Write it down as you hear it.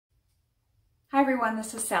everyone,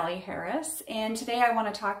 this is Sally Harris, and today I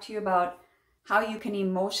want to talk to you about how you can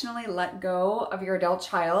emotionally let go of your adult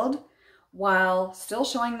child while still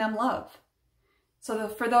showing them love. So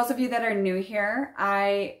for those of you that are new here,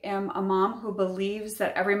 I am a mom who believes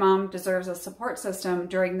that every mom deserves a support system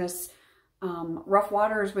during this rough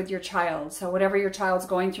waters with your child. So whatever your child's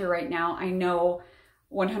going through right now, I know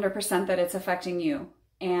 100% that it's affecting you.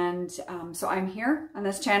 And so I'm here on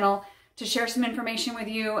this channel to share some information with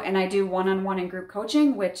you, and I do one-on-one and group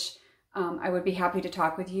coaching, which I would be happy to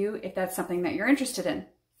talk with you if that's something that you're interested in.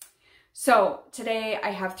 So today I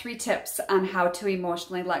have 3 tips on how to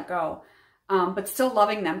emotionally let go, but still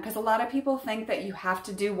loving them, because a lot of people think that you have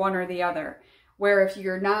to do one or the other, where if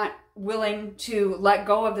you're not willing to let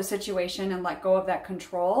go of the situation and let go of that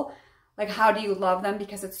control, like how do you love them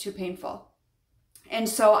because it's too painful? And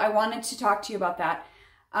so I wanted to talk to you about that.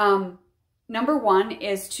 Number 1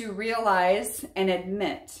 is to realize and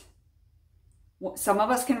admit. Some of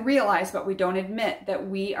us can realize, but we don't admit that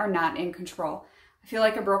we are not in control. I feel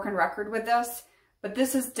like a broken record with this, but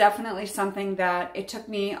this is definitely something that it took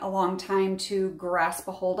me a long time to grasp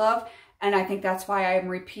a hold of. And I think that's why I'm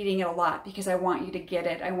repeating it a lot, because I want you to get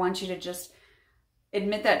it. I want you to just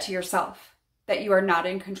admit that to yourself, that you are not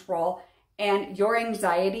in control, and your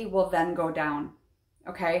anxiety will then go down.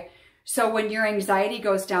 Okay? So when your anxiety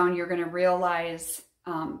goes down, you're going to realize,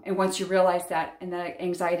 and once you realize that and the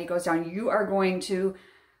anxiety goes down, you are going to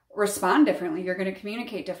respond differently. You're going to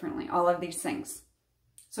communicate differently, all of these things.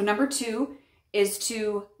 So number 2 is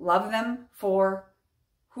to love them for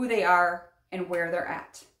who they are and where they're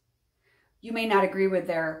at. You may not agree with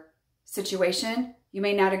their situation. You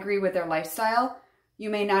may not agree with their lifestyle. You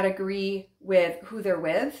may not agree with who they're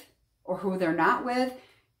with or who they're not with,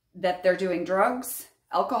 that they're doing drugs,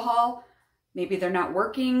 alcohol, maybe they're not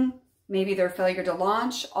working, maybe they're failure to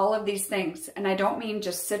launch, all of these things. And I don't mean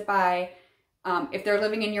just sit by. If they're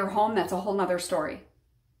living in your home, that's a whole nother story.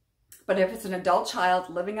 But if it's an adult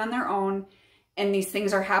child living on their own and these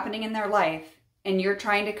things are happening in their life and you're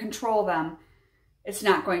trying to control them, it's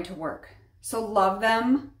not going to work. So love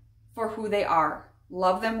them for who they are.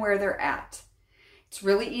 Love them where they're at. It's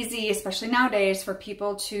really easy, especially nowadays, for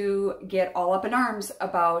people to get all up in arms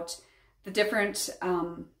about the different,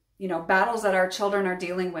 battles that our children are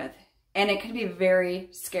dealing with. And it can be very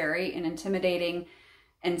scary and intimidating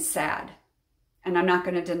and sad. And I'm not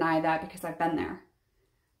going to deny that because I've been there.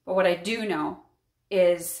 But what I do know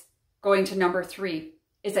is, going to number 3,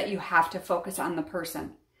 is that you have to focus on the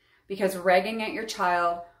person. Because ragging at your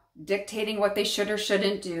child, dictating what they should or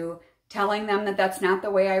shouldn't do, telling them that that's not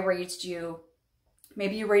the way I raised you.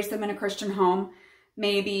 Maybe you raised them in a Christian home.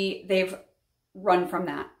 Maybe they've run from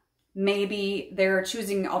that. Maybe they're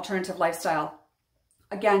choosing alternative lifestyle.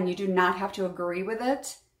 Again, you do not have to agree with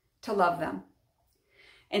it to love them.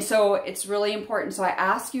 And so it's really important. So I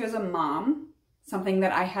ask you as a mom, something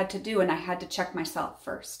that I had to do, and I had to check myself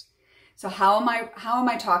first. So how am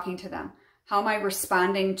I talking to them? How am I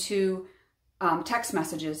responding to text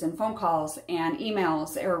messages and phone calls and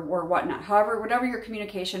emails or whatnot? Whatever your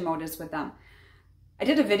communication mode is with them. I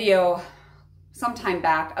did a video some time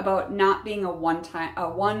back about not being a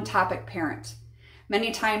one-topic parent.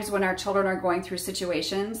 Many times when our children are going through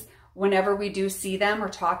situations, whenever we do see them or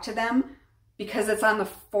talk to them, because it's on the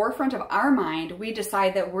forefront of our mind, we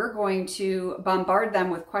decide that we're going to bombard them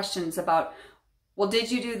with questions about, well, did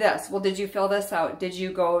you do this? Well, did you fill this out? Did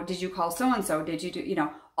you call so-and-so? Did you do,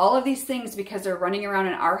 all of these things, because they're running around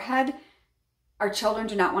in our head. Our children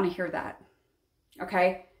do not want to hear that.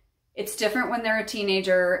 Okay? It's different when they're a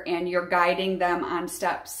teenager and you're guiding them on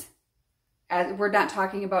steps. We're not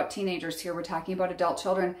talking about teenagers here. We're talking about adult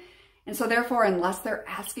children. And so therefore, unless they're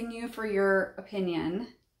asking you for your opinion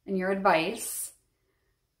and your advice,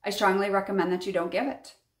 I strongly recommend that you don't give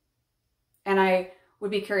it. And I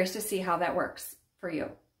would be curious to see how that works for you,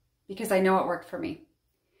 because I know it worked for me.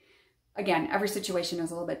 Again, every situation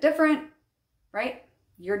is a little bit different, right?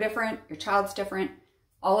 You're different, your child's different,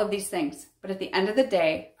 all of these things. But at the end of the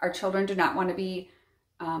day, our children do not want to be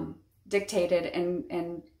dictated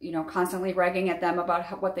and constantly ragging at them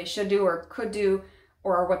about what they should do or could do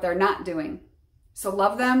or what they're not doing. So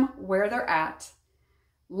love them where they're at.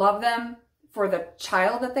 Love them for the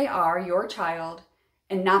child that they are, your child,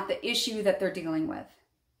 and not the issue that they're dealing with.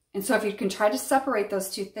 And so if you can try to separate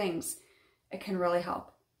those 2 things, it can really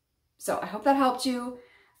help. So I hope that helped you.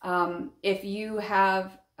 If you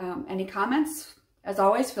have any comments, as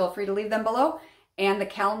always, feel free to leave them below. And the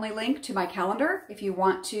Calendly link to my calendar, if you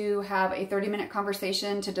want to have a 30-minute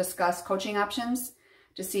conversation to discuss coaching options,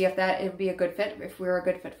 to see if it would be a good fit, if we're a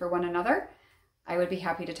good fit for one another, I would be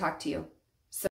happy to talk to you.